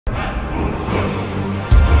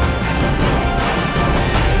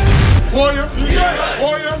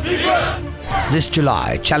This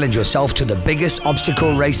July, challenge yourself to the biggest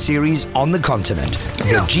obstacle race series on the continent,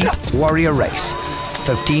 the Jeep Warrior Race.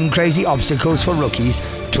 15 crazy obstacles for rookies,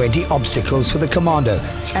 20 obstacles for the Commando,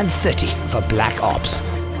 and 30 for Black Ops.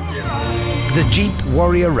 The Jeep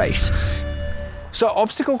Warrior Race. So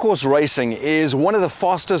obstacle course racing is one of the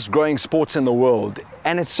fastest growing sports in the world,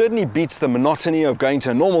 and it certainly beats the monotony of going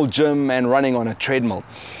to a normal gym and running on a treadmill.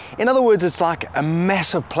 In other words, it's like a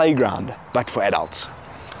massive playground, but for adults.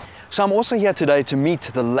 So I'm also here today to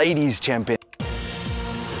meet the ladies champion.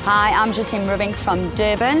 Hi, I'm Ribbink from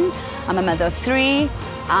Durban. I'm a mother of 3.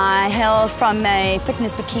 I hail from a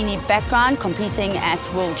fitness bikini background, competing at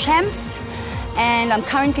World Champs. And I'm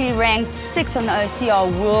currently ranked 6th on the OCR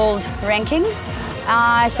World Rankings.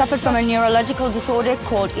 I suffered from a neurological disorder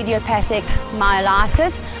called idiopathic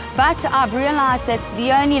myelitis, but I've realized that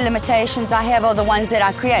the only limitations I have are the ones that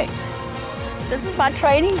I create. This is my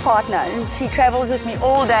training partner, and she travels with me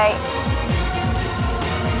all day.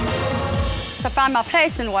 So I found my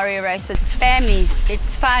place in Warrior Race. It's family,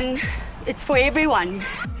 it's fun, it's for everyone.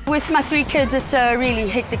 With my 3 kids, it's a really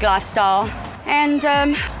hectic lifestyle. And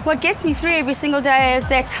what gets me through every single day is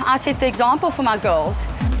that I set the example for my girls.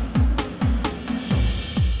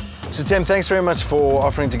 So Tim, thanks very much for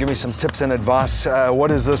offering to give me some tips and advice.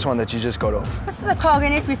 What is this one that you just got off? This is a cargo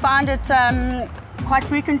net. We find it quite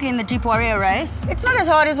frequently in the Jeep Warrior Race. It's not as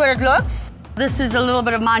hard as what it looks. This is a little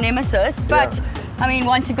bit of my nemesis, but yeah. I mean,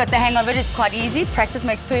 once you've got the hang of it, it's quite easy. Practice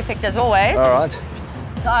makes perfect, as always. All right.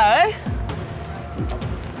 So.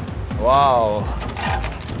 Wow.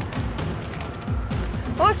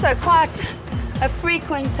 Also quite a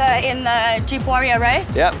frequent in the Jeep Warrior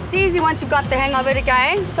Race. Yep. It's easy once you've got the hang of it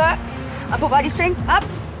again. So, upper body strength, up,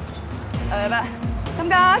 over. Come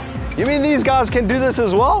guys. You mean these guys can do this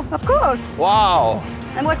as well? Of course. Wow.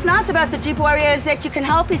 And what's nice about the Jeep Warrior is that you can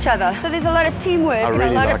help each other. So there's a lot of teamwork and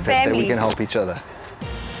a lot of family. That we can help each other.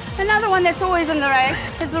 Another one that's always in the race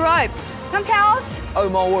is the rope. Come cows. Oh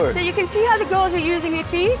my word. So you can see how the girls are using their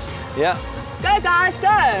feet. Yeah. Go guys,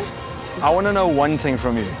 go. I want to know one thing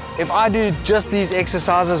from you. If I do just these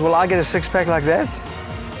exercises, will I get a 6-pack like that?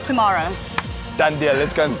 Tomorrow. Done deal,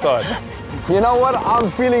 let's go and start. You know what? I'm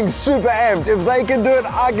feeling super amped. If they can do it,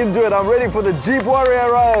 I can do it. I'm ready for the Jeep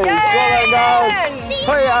Warrior Race. Well done,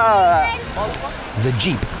 The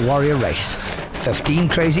Jeep Warrior Race. 15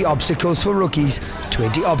 crazy obstacles for rookies,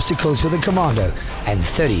 20 obstacles for the Commando, and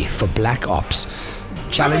 30 for Black Ops.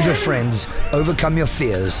 Challenge your friends, overcome your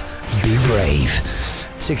fears, be brave.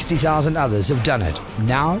 60,000 others have done it.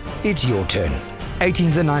 Now it's your turn.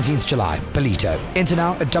 18th and 19th July, Ballito. Enter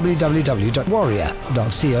now at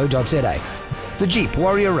www.warrior.co.za. The Jeep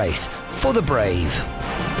Warrior Race, for the brave.